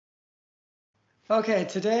Okay,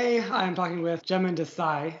 today I'm talking with Jemin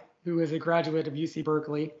Desai, who is a graduate of UC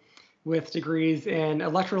Berkeley with degrees in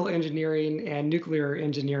electrical engineering and nuclear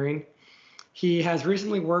engineering. He has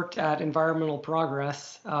recently worked at Environmental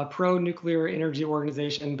Progress, a pro-nuclear energy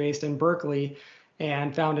organization based in Berkeley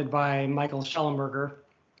and founded by Michael Shellenberger.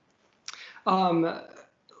 Um,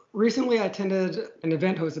 Recently, I attended an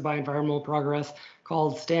event hosted by Environmental Progress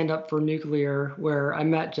called Stand Up for Nuclear, where I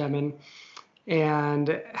met Jemin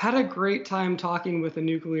and had a great time talking with the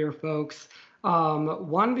nuclear folks.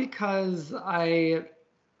 One, because I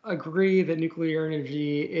agree that nuclear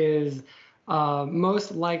energy is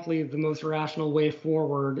most likely the most rational way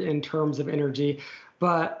forward in terms of energy.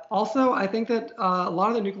 But also, I think that a lot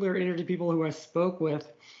of the nuclear energy people who I spoke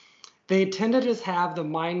with, they tend to just have the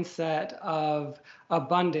mindset of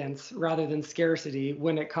abundance rather than scarcity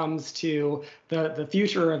when it comes to the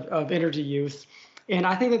future of energy use. And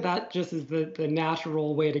I think that that just is the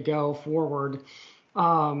natural way to go forward.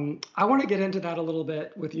 I want to get into that a little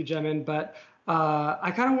bit with you, Jemin, but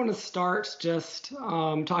I kind of want to start just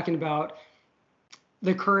talking about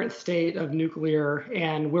the current state of nuclear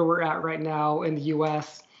and where we're at right now in the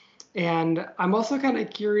US. And I'm also kind of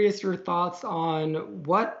curious your thoughts on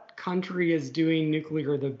what country is doing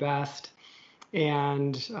nuclear the best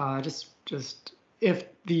and just if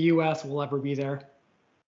the US will ever be there.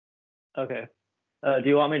 Okay. Do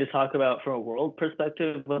you want me to talk about from a world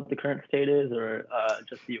perspective what the current state is, or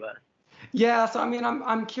just the U.S.? Yeah, so I mean,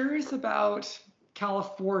 I'm curious about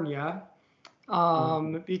California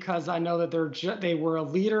because I know that they were a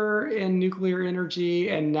leader in nuclear energy,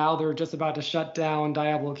 and now they're just about to shut down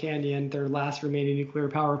Diablo Canyon, their last remaining nuclear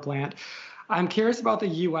power plant. I'm curious about the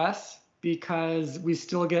U.S. because we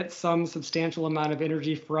still get some substantial amount of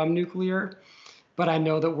energy from nuclear, but I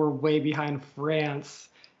know that we're way behind France.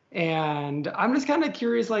 And I'm just kind of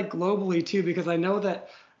curious, like globally too, because I know that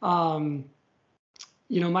um,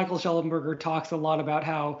 Michael Shellenberger talks a lot about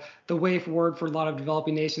how the way forward for a lot of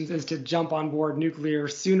developing nations is to jump on board nuclear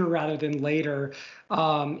sooner rather than later.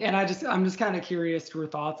 And I'm just kind of curious your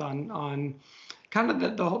thoughts on kind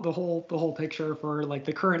of the whole picture for like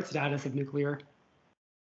the current status of nuclear.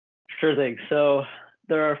 Sure thing. So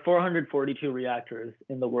there are 442 reactors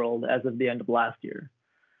in the world as of the end of last year.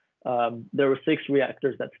 There were 6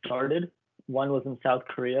 reactors that started. One was in South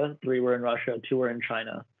Korea, 3 were in Russia, 2 were in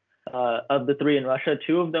China. Of the 3 in Russia,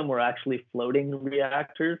 2 of them were actually floating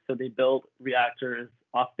reactors. So they built reactors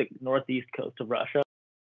off the northeast coast of Russia.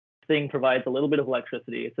 This thing provides a little bit of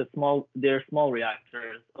electricity. They're small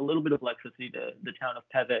reactors, a little bit of electricity to the town of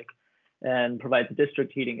Pevek, and provides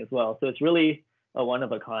district heating as well. So it's really a one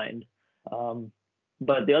of a kind.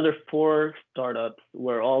 But the other 4 startups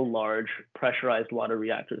were all large pressurized water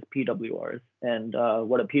reactors, PWRs. And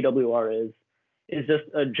what a PWR is just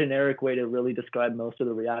a generic way to really describe most of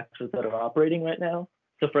the reactors that are operating right now.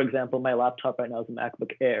 So for example, my laptop right now is a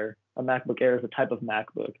MacBook Air. A MacBook Air is a type of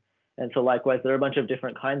MacBook. And so likewise, there are a bunch of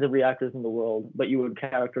different kinds of reactors in the world, but you would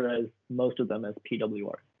characterize most of them as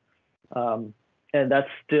PWRs. And that's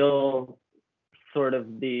still sort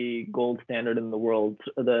of the gold standard in the world,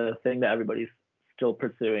 the thing that everybody's still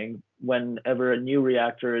pursuing. Whenever a new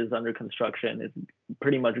reactor is under construction, it's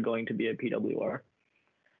pretty much going to be a PWR.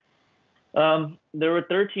 There were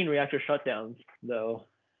 13 reactor shutdowns, though,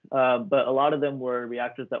 but a lot of them were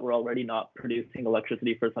reactors that were already not producing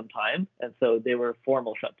electricity for some time, and so they were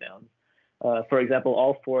formal shutdowns. For example,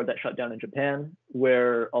 all 4 that shut down in Japan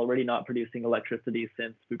were already not producing electricity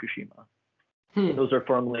since Fukushima. Those are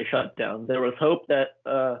formally shut down. There was hope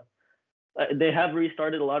that they have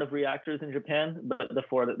restarted a lot of reactors in Japan, but the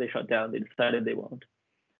 4 that they shut down, they decided they won't.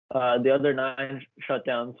 The other 9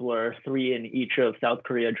 shutdowns were 3 in each of South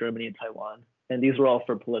Korea, Germany, and Taiwan. And these were all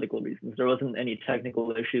for political reasons. There wasn't any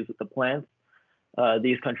technical issues with the plants.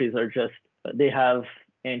 These countries they have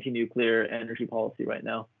anti-nuclear energy policy right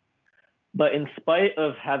now. But in spite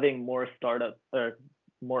of having more shutdowns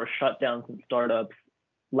and startups,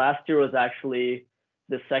 last year was actually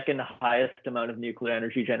the second highest amount of nuclear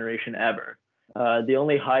energy generation ever. The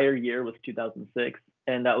only higher year was 2006,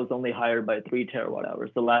 and that was only higher by 3 terawatt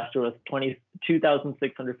hours. So last year was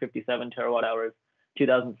 2,657 terawatt hours.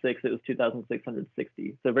 2006, it was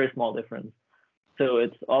 2,660. So a very small difference. So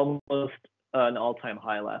it's almost an all-time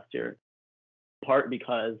high last year, in part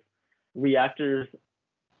because reactors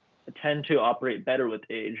tend to operate better with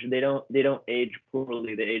age. They don't age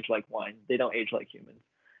poorly. They age like wine. They don't age like humans.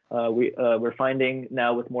 We're finding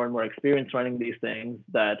now with more and more experience running these things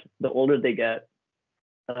that the older they get,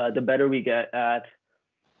 the better we get at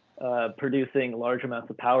producing large amounts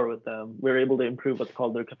of power with them. We're able to improve what's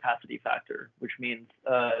called their capacity factor, which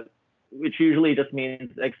usually just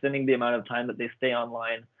means extending the amount of time that they stay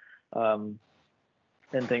online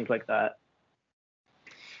and things like that.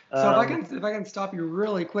 So if I can stop you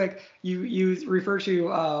really quick, you refer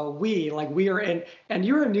to we, like we are in, and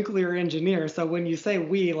you're a nuclear engineer. So when you say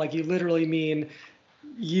we, like you literally mean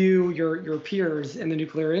your peers in the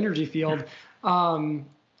nuclear energy field.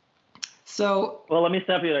 So well, let me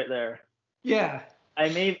stop you right there. yeah, I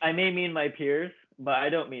may mean my peers, but I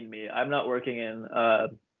don't mean me. I'm not working in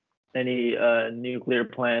any nuclear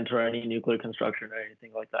plant or any nuclear construction or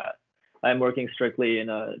anything like that. I'm working strictly in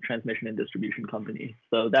a transmission and distribution company.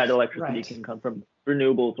 So that electricity right. can come from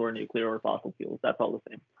renewables or nuclear or fossil fuels. That's all the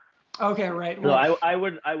same. Okay, right. So Well, I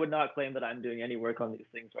would not claim that I'm doing any work on these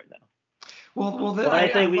things right now. well, When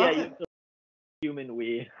I say we, I love use it. the human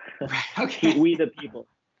we. Right, okay. we the people.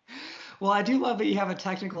 Well, I do love that you have a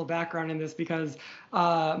technical background in this because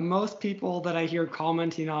most people that I hear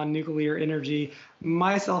commenting on nuclear energy,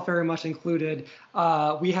 myself very much included,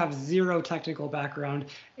 we have zero technical background.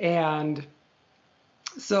 And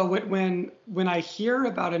so when I hear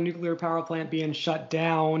about a nuclear power plant being shut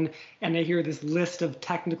down and I hear this list of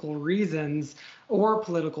technical reasons or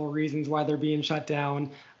political reasons why they're being shut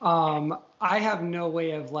down, I have no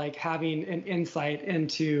way of like having an insight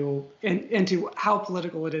into how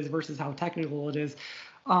political it is versus how technical it is.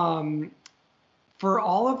 For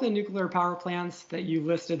all of the nuclear power plants that you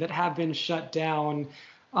listed that have been shut down,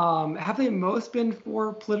 have they most been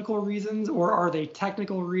for political reasons or are they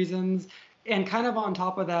technical reasons? And kind of on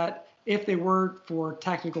top of that, if they were for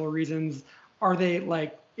technical reasons, are they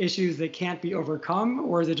like issues that can't be overcome,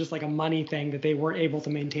 or is it just like a money thing that they weren't able to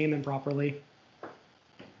maintain them properly?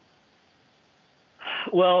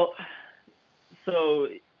 Well, so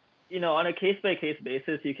on a case by case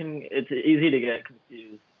basis, it's easy to get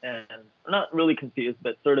confused and not really confused,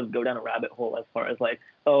 but sort of go down a rabbit hole as far as like,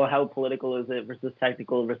 oh, how political is it versus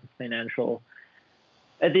technical versus financial.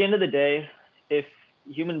 At the end of the day, if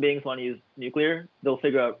human beings want to use nuclear, they'll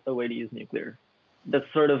figure out a way to use nuclear. That's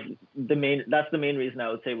the main reason I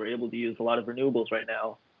would say we're able to use a lot of renewables right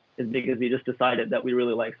now, is because we just decided that we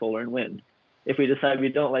really like solar and wind. If we decide we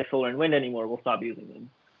don't like solar and wind anymore, we'll stop using them.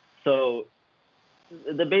 So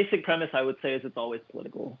the basic premise I would say is it's always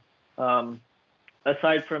political.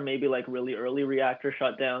 Aside from maybe like really early reactor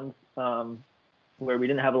shutdowns, where we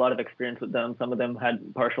didn't have a lot of experience with them, some of them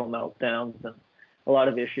had partial meltdowns and a lot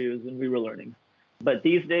of issues, and we were learning. But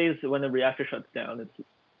these days, when the reactor shuts down, it's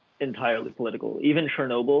entirely political. Even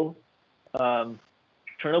Chernobyl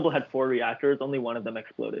had 4 reactors, only one of them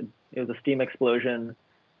exploded. It was a steam explosion.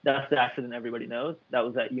 That's the accident everybody knows. That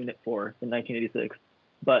was at Unit 4 in 1986.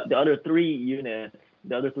 But the other 3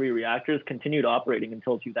 reactors continued operating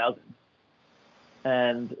until 2000.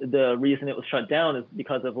 And the reason it was shut down is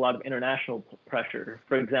because of a lot of international pressure.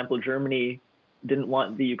 For example, Germany didn't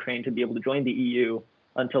want the Ukraine to be able to join the EU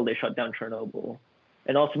until they shut down Chernobyl.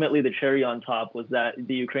 And ultimately, the cherry on top was that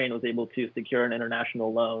the Ukraine was able to secure an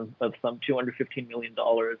international loan of some $215 million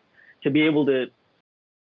to be able to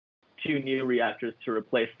 2 new reactors to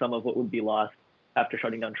replace some of what would be lost after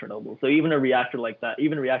shutting down Chernobyl. So even reactors like that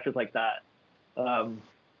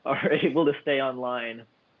are able to stay online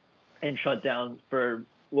and shut down for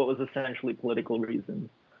what was essentially political reasons.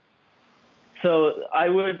 So I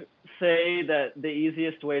would say that the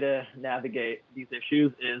easiest way to navigate these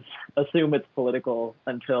issues is assume it's political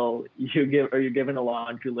until you're given a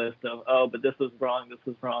laundry list of, oh, but this was wrong,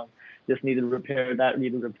 this needed repair, that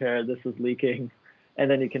needed repair, this is leaking. And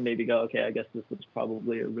then you can maybe go, okay, I guess this was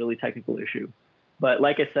probably a really technical issue. But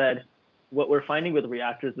like I said, what we're finding with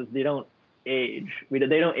reactors is they don't age. They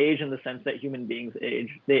don't age in the sense that human beings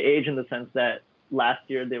age. They age in the sense that last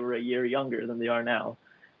year they were a year younger than they are now.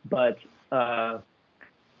 But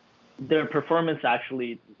their performance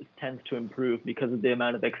actually tends to improve because of the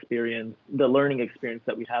amount of experience, the learning experience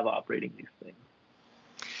that we have operating these things.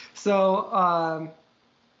 So,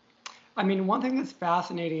 I mean, one thing that's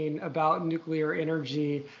fascinating about nuclear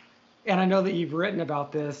energy, and I know that you've written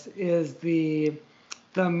about this, is the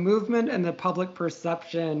movement and the public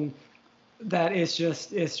perception that it's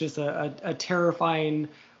just a terrifying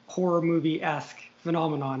horror movie-esque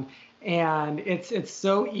phenomenon. And it's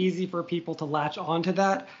so easy for people to latch onto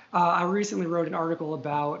that. I recently wrote an article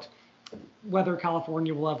about whether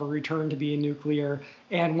California will ever return to being nuclear.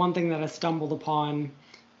 And one thing that I stumbled upon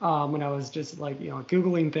when I was just like,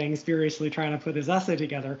 Googling things, furiously trying to put this essay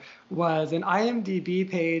together, was an IMDb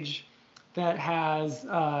page that has,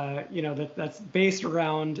 that's based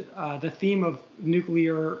around the theme of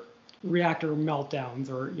nuclear reactor meltdowns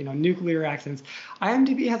or nuclear accidents.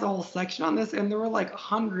 IMDb has a whole section on this, and there were like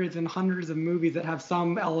hundreds and hundreds of movies that have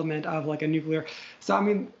some element of like a nuclear. So I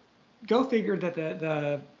mean, go figure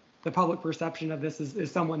that the public perception of this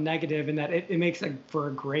is somewhat negative, and that it makes for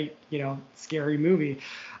a great, scary movie.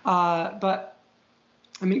 But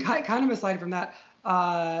I mean, kind of aside from that,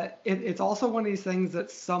 it's also one of these things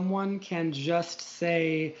that someone can just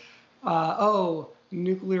say, oh,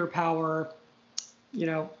 nuclear power,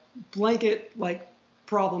 blanket like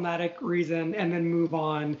problematic reason, and then move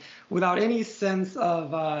on without any sense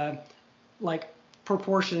of like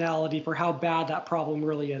proportionality for how bad that problem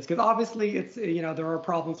really is. Because obviously it's, there are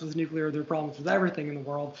problems with nuclear, there are problems with everything in the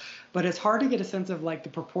world, but it's hard to get a sense of like the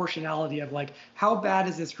proportionality of like how bad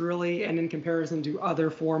is this really, and in comparison to other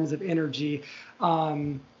forms of energy.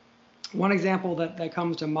 One example that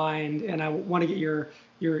comes to mind, and I want to get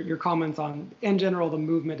your comments on, in general, the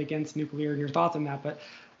movement against nuclear and your thoughts on that. But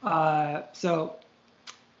so,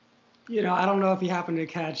 I don't know if you happen to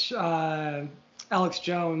catch Alex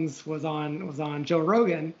Jones was on Joe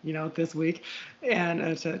Rogan, this week,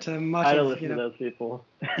 and to much I don't of, listen to those people.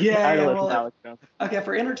 Yeah, I don't yeah. listen to Well, Alex Jones. okay,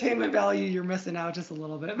 for entertainment value, you're missing out just a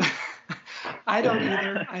little bit. I don't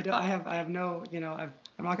either. I have no,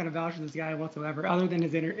 I'm not going to vouch for this guy whatsoever, other than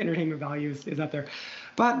his entertainment value is up there.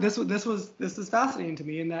 But this is fascinating to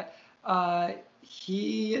me in that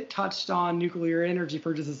he touched on nuclear energy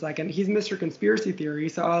for just a second. He's Mr. Conspiracy Theory,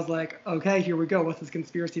 so I was like, okay, here we go. What's this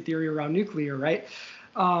conspiracy theory around nuclear, right?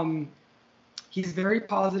 He's very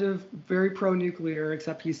positive, very pro-nuclear,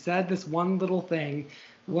 except he said this one little thing,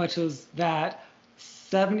 which was that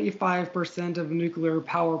 75% of nuclear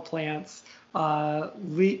power plants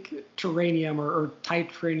leak terranium or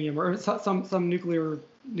titanium or some nuclear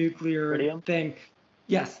Tritium? thing.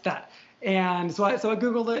 Yes, that. And so I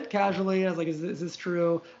Googled it casually. I was like, is this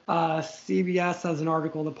true? CBS has an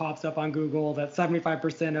article that pops up on Google that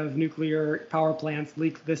 75% of nuclear power plants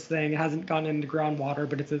leak this thing. It hasn't gone into groundwater,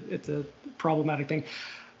 but it's a problematic thing.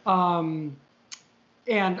 And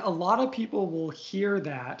a lot of people will hear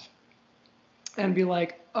that and be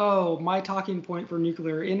like, oh, my talking point for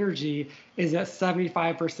nuclear energy is that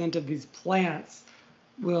 75% of these plants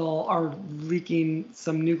are leaking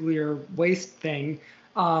some nuclear waste thing,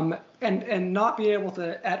 and not be able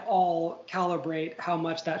to at all calibrate how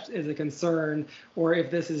much that is a concern, or if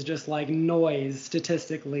this is just like noise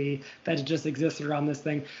statistically that just exists around this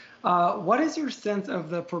thing. What is your sense of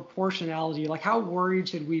the proportionality? Like, how worried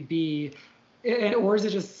should we be? Or is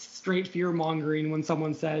it just straight fear mongering when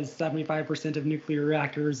someone says 75% of nuclear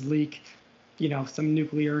reactors leak, some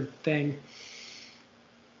nuclear thing?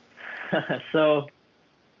 So,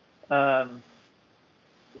 let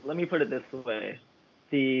me put it this way.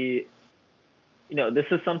 This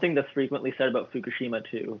is something that's frequently said about Fukushima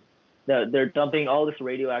too. That they're dumping all this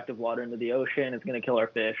radioactive water into the ocean. It's going to kill our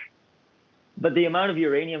fish. But the amount of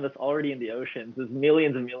uranium that's already in the oceans is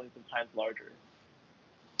millions and millions of times larger.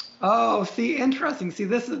 Oh, see, interesting. See,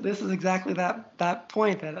 this is exactly that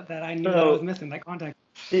point that I knew that I was missing, that context.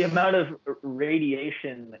 The amount of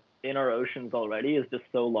radiation in our oceans already is just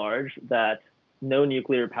so large that no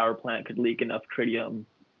nuclear power plant could leak enough tritium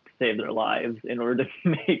to save their lives in order to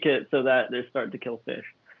make it so that they start to kill fish.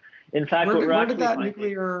 In fact, where did that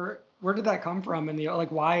come from?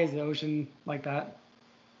 Why is the ocean like that?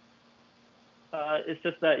 It's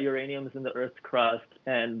just that uranium is in the Earth's crust,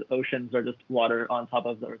 and oceans are just water on top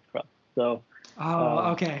of the Earth's crust. So.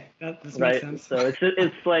 Okay, this right? makes sense. So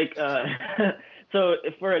it's like so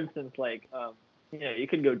if, for instance, like you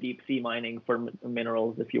could go deep sea mining for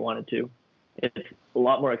minerals if you wanted to. It's a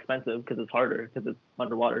lot more expensive because it's harder because it's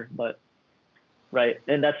underwater, but right,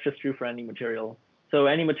 and that's just true for any material. So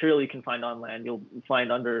any material you can find on land, you'll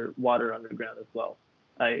find underwater, underground as well,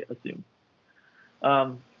 I assume.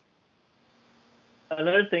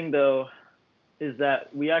 Another thing, though, is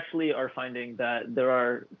that we actually are finding that there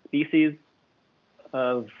are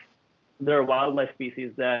wildlife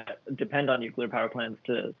species that depend on nuclear power plants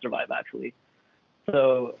to survive, actually.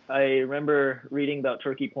 So I remember reading about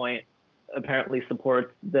Turkey Point apparently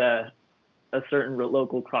supports a certain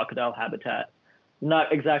local crocodile habitat.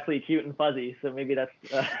 Not exactly cute and fuzzy, so maybe that's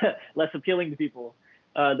less appealing to people.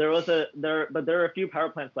 But there are a few power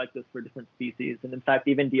plants like this for different species, and in fact,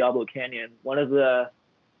 even Diablo Canyon. One of the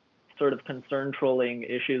sort of concern trolling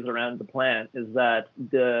issues around the plant is that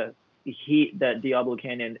the heat that Diablo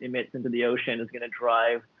Canyon emits into the ocean is going to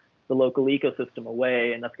drive the local ecosystem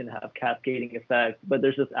away, and that's going to have cascading effects. But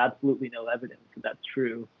there's just absolutely no evidence that that's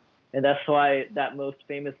true, and that's why that most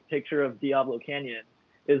famous picture of Diablo Canyon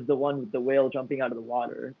is the one with the whale jumping out of the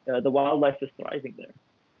water. The wildlife is thriving there.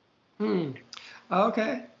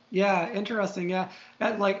 Okay. Yeah. Interesting. Yeah.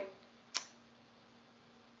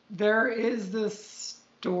 There is this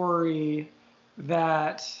story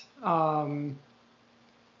that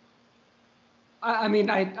I mean,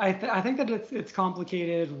 I think that it's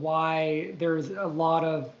complicated why there's a lot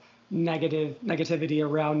of negativity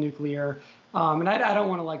around nuclear, and I don't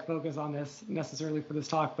want to like focus on this necessarily for this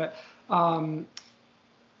talk, but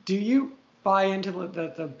do you buy into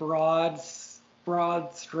the broad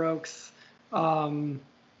strokes?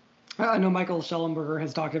 I know Michael Shellenberger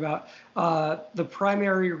has talked about the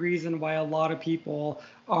primary reason why a lot of people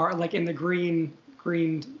are like in the green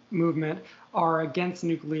movement are against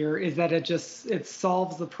nuclear is that it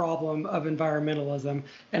solves the problem of environmentalism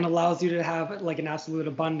and allows you to have like an absolute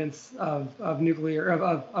abundance of nuclear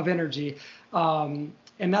of energy. And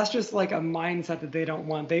that's just like a mindset that they don't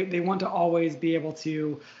want. They want to always be able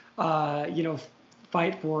to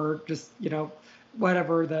fight for just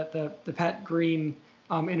whatever the pet green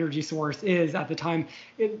energy source is at the time.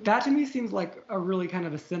 That to me seems like a really kind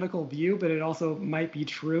of a cynical view, but it also might be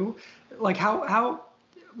true. Like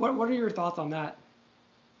what are your thoughts on that?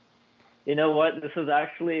 You know what? This is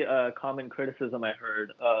actually a common criticism I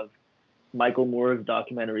heard of Michael Moore's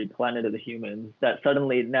documentary Planet of the Humans. That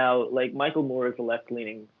suddenly now, like Michael Moore is a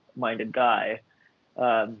left-leaning minded guy,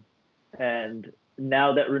 and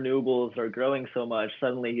now that renewables are growing so much,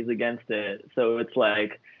 suddenly he's against it. So it's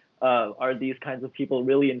like, are these kinds of people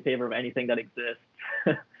really in favor of anything that exists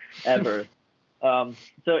ever?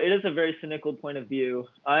 So it is a very cynical point of view.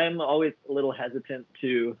 I'm always a little hesitant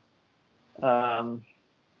to,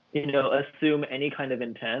 assume any kind of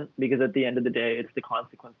intent, because at the end of the day, it's the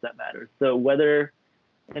consequence that matters. So whether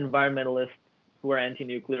environmentalists who are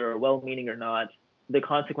anti-nuclear are well-meaning or not, the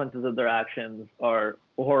consequences of their actions are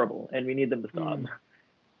horrible, and we need them to stop.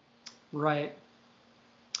 Right.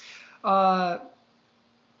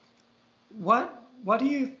 What do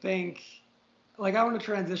you think? Like, I want to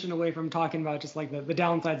transition away from talking about just like the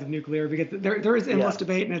downsides of nuclear, because there is endless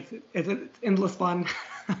debate, and it's endless fun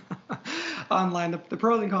online. The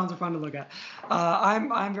pros and cons are fun to look at.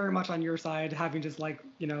 I'm very much on your side, having just like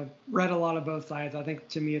read a lot of both sides. I think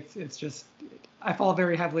to me it's just I fall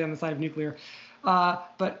very heavily on the side of nuclear.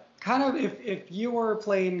 But kind of if you were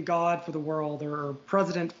playing God for the world or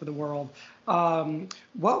president for the world,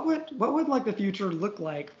 what would like the future look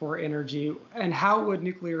like for energy, and how would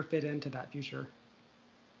nuclear fit into that future?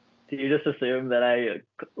 Do you just assume that I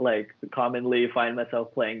like commonly find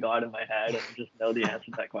myself playing God in my head and just know the answer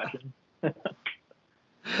to that question?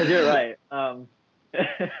 Because you're right.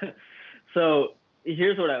 So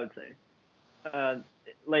here's what I would say.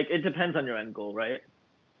 Like it depends on your end goal, right?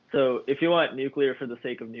 So if you want nuclear for the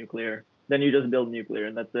sake of nuclear, then you just build nuclear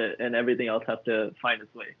and that's it, and everything else has to find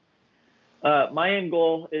its way. My end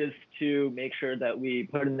goal is to make sure that we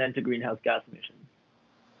put an end to greenhouse gas emissions,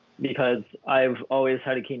 because I've always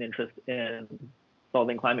had a keen interest in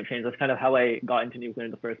solving climate change. That's kind of how I got into nuclear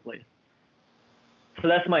in the first place. So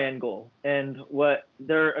that's my end goal. And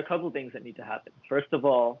there are a couple of things that need to happen. First of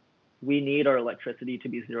all, we need our electricity to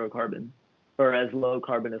be zero carbon, or as low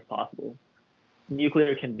carbon as possible.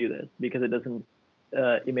 Nuclear can do this because it doesn't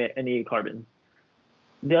emit any carbon.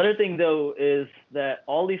 The other thing, though, is that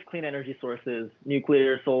all these clean energy sources,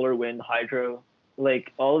 nuclear, solar, wind, hydro,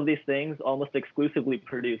 like all of these things almost exclusively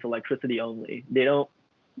produce electricity only. They don't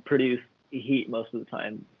produce heat most of the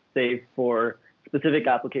time, save for specific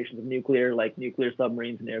applications of nuclear, like nuclear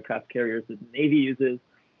submarines and aircraft carriers that the Navy uses.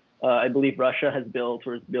 I believe Russia has built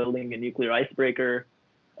or is building a nuclear icebreaker.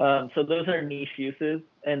 So those are niche uses.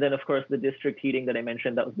 And then, of course, the district heating that I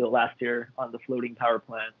mentioned that was built last year on the floating power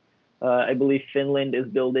plant. I believe Finland is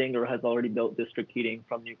building or has already built district heating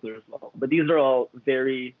from nuclear as well. But these are all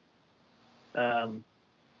very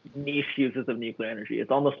niche uses of nuclear energy.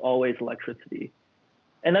 It's almost always electricity.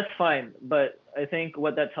 And that's fine. But I think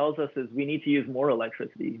what that tells us is we need to use more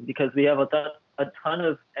electricity, because we have a ton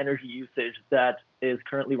of energy usage that is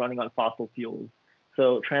currently running on fossil fuels.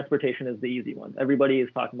 So transportation is the easy one. Everybody is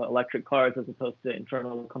talking about electric cars as opposed to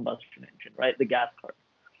internal combustion engine, right? The gas cars.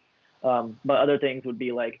 But other things would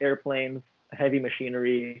be like airplanes, heavy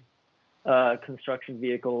machinery, construction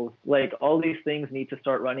vehicles. Like all these things need to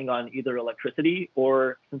start running on either electricity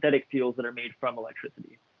or synthetic fuels that are made from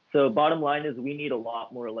electricity. So bottom line is we need a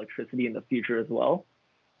lot more electricity in the future as well.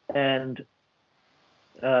 And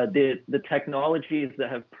the technologies that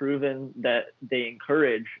have proven that they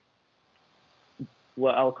encourage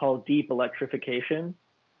what I'll call deep electrification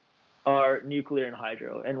are nuclear and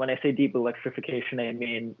hydro. And when I say deep electrification, I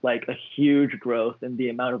mean like a huge growth in the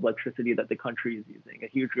amount of electricity that the country is using, a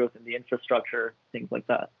huge growth in the infrastructure, things like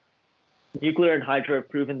that. Nuclear and hydro have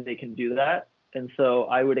proven they can do that. And so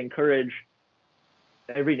I would encourage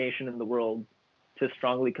every nation in the world to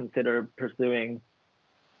strongly consider pursuing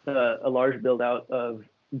a large build out of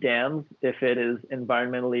dams if it is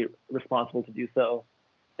environmentally responsible to do so,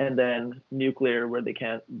 and then nuclear where they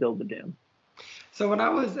can't build the dam. So when I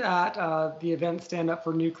was at the event Stand Up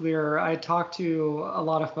for Nuclear, I talked to a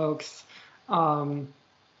lot of folks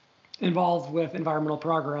involved with environmental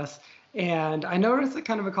progress, and I noticed a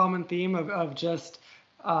kind of a common theme of just,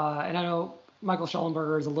 and I know Michael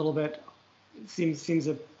Shellenberger is a little bit seems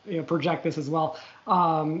to project this as well.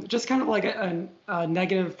 Just kind of like a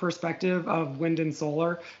negative perspective of wind and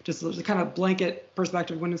solar, just kind of blanket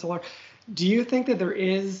perspective of wind and solar. Do you think that there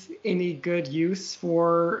is any good use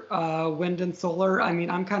for wind and solar? I mean,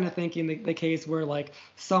 I'm kind of thinking the case where like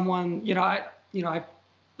someone,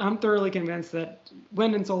 I'm thoroughly convinced that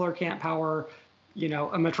wind and solar can't power,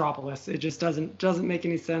 a metropolis. It just doesn't make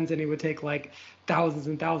any sense, and it would take like thousands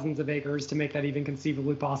and thousands of acres to make that even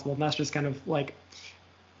conceivably possible. And that's just kind of like,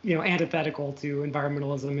 antithetical to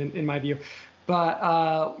environmentalism in my view. But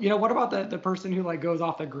what about the person who like goes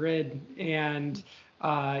off the grid and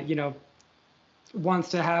wants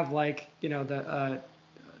to have like the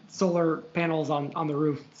solar panels on the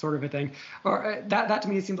roof, sort of a thing? Or that to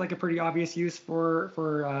me seems like a pretty obvious use for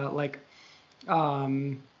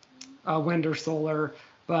wind or solar.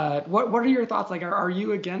 But what are your thoughts? Like, are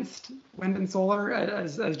you against wind and solar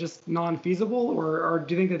as just non-feasible, or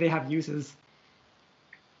do you think that they have uses?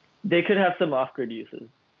 They could have some off-grid uses.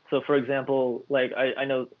 So for example, like I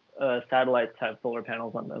know satellites have solar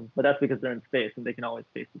panels on them, but that's because they're in space and they can always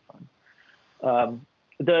face the sun.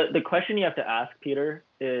 The question you have to ask, Peter,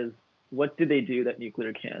 is what do they do that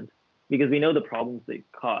nuclear can't? Because we know the problems they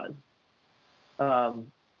cause.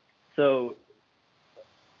 So,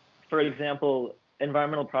 for example,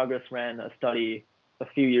 Environmental Progress ran a study a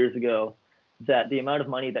few years ago that the amount of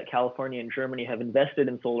money that California and Germany have invested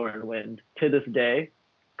in solar and wind to this day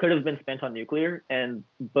could have been spent on nuclear, and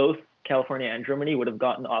both California and Germany would have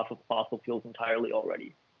gotten off of fossil fuels entirely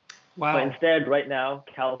already. Wow. But instead, right now,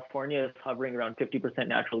 California is hovering around 50%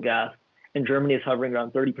 natural gas, and Germany is hovering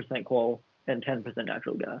around 30% coal and 10%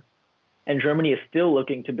 natural gas. And Germany is still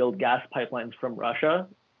looking to build gas pipelines from Russia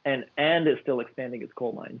and is still expanding its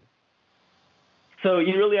coal mines. So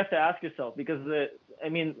you really have to ask yourself, because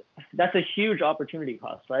that's a huge opportunity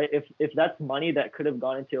cost, right? If that's money that could have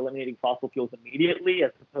gone into eliminating fossil fuels immediately,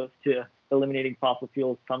 as opposed to eliminating fossil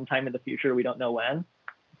fuels sometime in the future, we don't know when,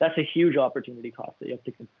 that's a huge opportunity cost that you have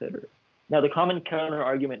to consider. Now, the common counter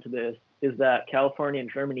argument to this is that California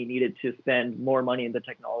and Germany needed to spend more money in the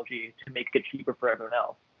technology to make it cheaper for everyone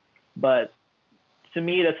else. But to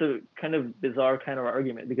me, that's a kind of bizarre kind of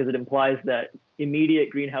argument, because it implies that immediate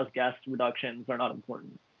greenhouse gas reductions are not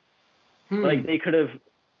important. Like they could have,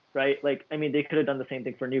 right? Like, I mean, they could have done the same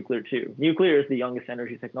thing for nuclear too. Nuclear is the youngest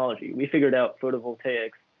energy technology. We figured out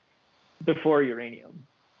photovoltaics before uranium.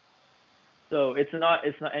 So it's not,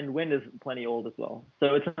 and wind is plenty old as well.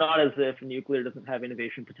 So it's not as if nuclear doesn't have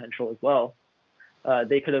innovation potential as well.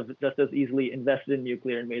 They could have just as easily invested in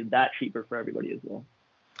nuclear and made that cheaper for everybody as well.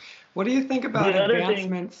 What do you think about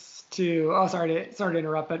advancements sorry to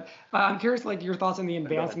interrupt, but I'm curious, like, your thoughts on the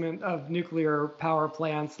advancement of nuclear power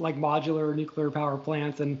plants, like modular nuclear power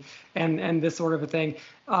plants and this sort of a thing.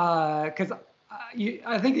 Because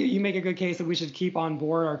I think you make a good case that we should keep on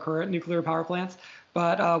board our current nuclear power plants.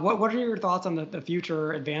 But what are your thoughts on the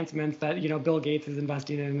future advancements that Bill Gates is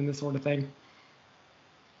investing in and this sort of thing?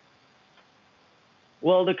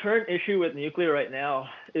 Well, the current issue with nuclear right now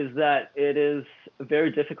is that it is very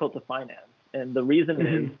difficult to finance. And the reason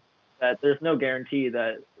is that there's no guarantee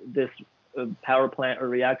that this power plant or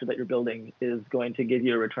reactor that you're building is going to give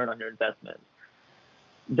you a return on your investment.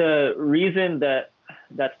 The reason that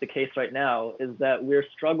that's the case right now is that we're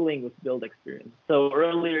struggling with build experience. So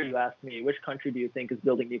earlier you asked me, which country do you think is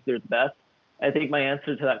building nuclear the best? I think my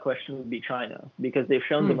answer to that question would be China, because they've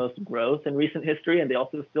shown the most growth in recent history, and they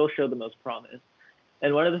also still show the most promise.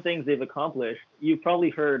 And one of the things they've accomplished, you've probably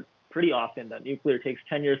heard pretty often that nuclear takes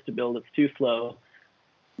 10 years to build, it's too slow.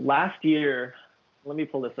 Last year, let me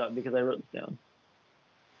pull this up because I wrote this down.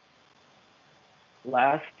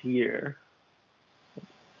 Last year,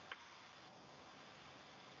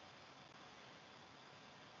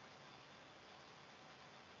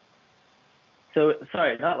 so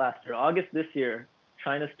sorry, not last year, August this year,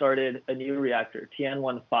 China started a new reactor,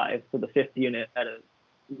 Tianwan-5, so the fifth unit at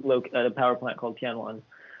a power plant called Tianwan.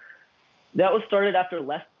 That was started after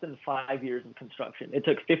less than 5 years of construction. It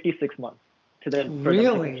took 56 months for them to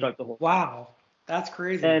construct the whole thing. Wow, that's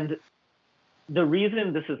crazy. And the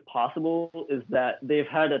reason this is possible is that they've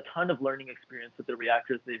had a ton of learning experience with the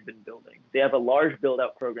reactors they've been building. They have a large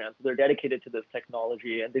build-out program, so they're dedicated to this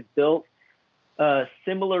technology, and they've built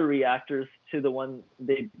similar reactors to the one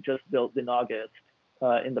they just built in August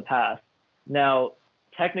in the past. Now,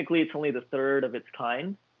 technically, it's only the third of its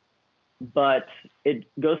kind, But it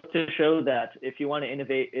goes to show that if you want to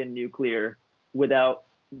innovate in nuclear without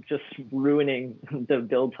just ruining the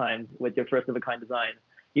build time with your first of a kind design,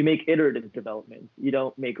 you make iterative development. You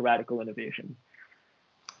don't make radical innovation.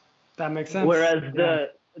 That makes sense. Whereas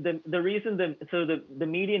the reason the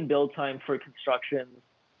median build time for constructions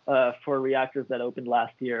for reactors that opened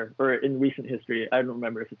last year or in recent history, I don't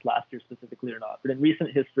remember if it's last year specifically or not, but in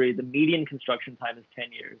recent history, the median construction time is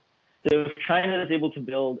 10 years. So if China is able to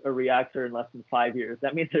build a reactor in less than 5 years,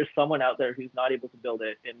 that means there's someone out there who's not able to build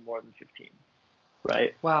it in more than 15,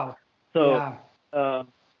 right? Wow. So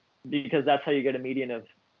because that's how you get a median of,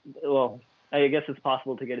 well, I guess it's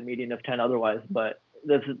possible to get a median of 10 otherwise, but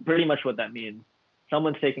that's pretty much what that means.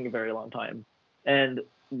 Someone's taking a very long time. And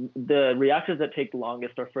the reactors that take the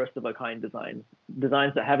longest are first of a kind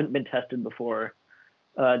designs that haven't been tested before,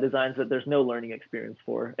 designs that there's no learning experience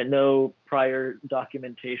for, and no prior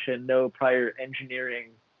documentation, no prior engineering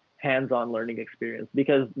hands-on learning experience.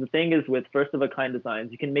 Because the thing is with first of a kind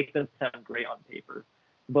designs, you can make them sound great on paper,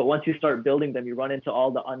 but once you start building them, you run into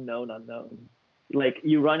all the unknowns. Like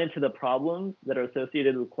you run into the problems that are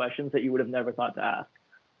associated with questions that you would have never thought to ask.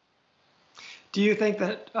 Do you think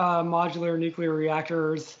that modular nuclear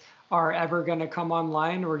reactors are ever going to come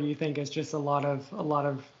online, or do you think it's just a lot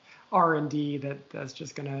of R&D that's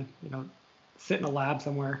just going to sit in a lab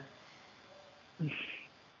somewhere?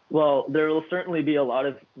 Well, there will certainly be a lot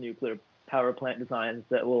of nuclear power plant designs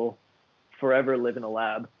that will forever live in a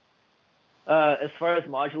lab. As far as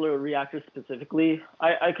modular reactors specifically,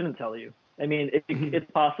 I couldn't tell you. I mean, it's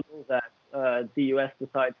possible that the U.S.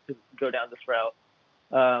 decides to go down this route.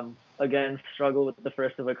 Again, struggle with the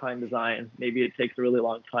first of a kind design. Maybe it takes a really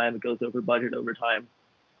long time. It goes over budget over time.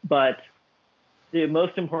 But the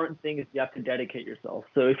most important thing is you have to dedicate yourself.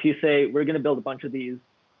 So if you say, we're going to build a bunch of these,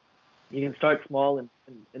 you can start small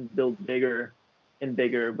and build bigger and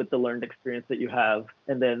bigger with the learned experience that you have,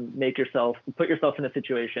 and then put yourself in a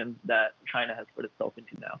situation that China has put itself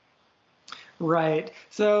into now. Right.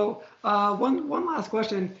 So one last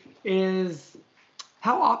question is,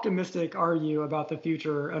 how optimistic are you about the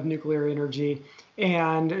future of nuclear energy,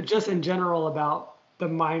 and just in general about the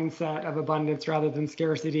mindset of abundance rather than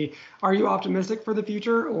scarcity? Are you optimistic for the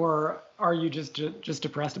future, or are you just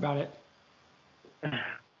depressed about it?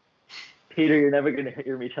 Peter, you're never going to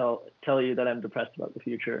hear me tell you that I'm depressed about the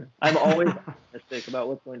future. I'm always optimistic about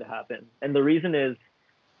what's going to happen. And the reason is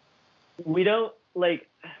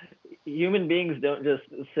human beings don't just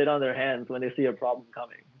sit on their hands when they see a problem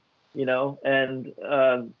coming, And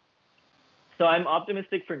so I'm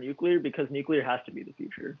optimistic for nuclear because nuclear has to be the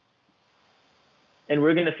future. And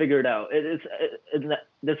we're going to figure it out.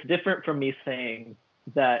 That's different from me saying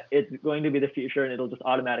that it's going to be the future and it'll just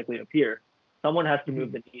automatically appear. Someone has to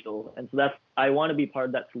move the needle. And so I want to be part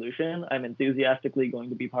of that solution. I'm enthusiastically going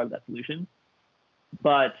to be part of that solution.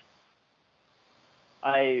 But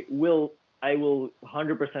I will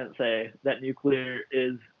 100% say that nuclear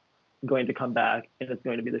is going to come back and it's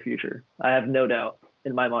going to be the future. I have no doubt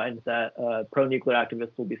in my mind that pro-nuclear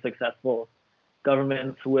activists will be successful.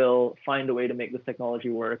 Governments will find a way to make this technology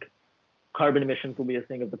work. Carbon emissions will be a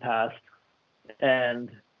thing of the past.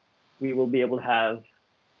 And we will be able to have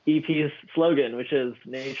EP's slogan, which is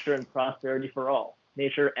nature and prosperity for all.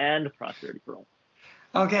 Nature and prosperity for all.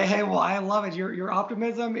 Okay, hey, well, I love it. Your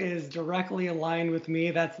optimism is directly aligned with me.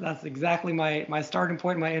 That's exactly my starting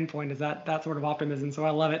point, my end point is that sort of optimism. So I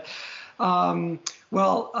love it.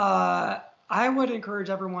 I would encourage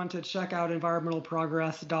everyone to check out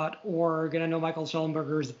environmentalprogress.org. And I know Michael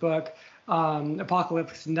Shellenberger's book,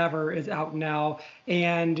 Apocalypse Never, is out now.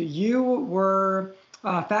 And you were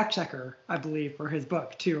a fact checker, I believe, for his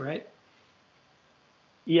book too, right?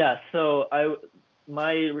 Yeah, so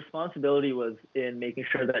my responsibility was in making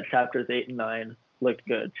sure that chapters 8 and 9 looked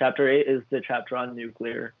good. Chapter 8 is the chapter on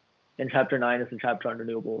nuclear, and chapter 9 is the chapter on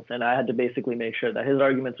renewables. And I had to basically make sure that his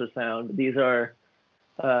arguments are sound. These are,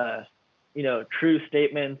 true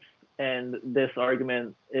statements, and this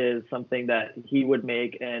argument is something that he would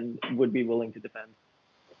make and would be willing to defend.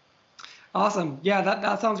 Awesome. Yeah,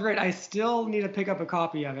 that sounds great. I still need to pick up a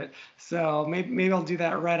copy of it, so maybe I'll do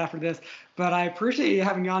that right after this. But I appreciate you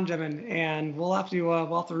having me on, Jemin, and we'll have to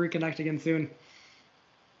reconnect again soon.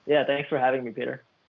 Yeah, thanks for having me, Peter.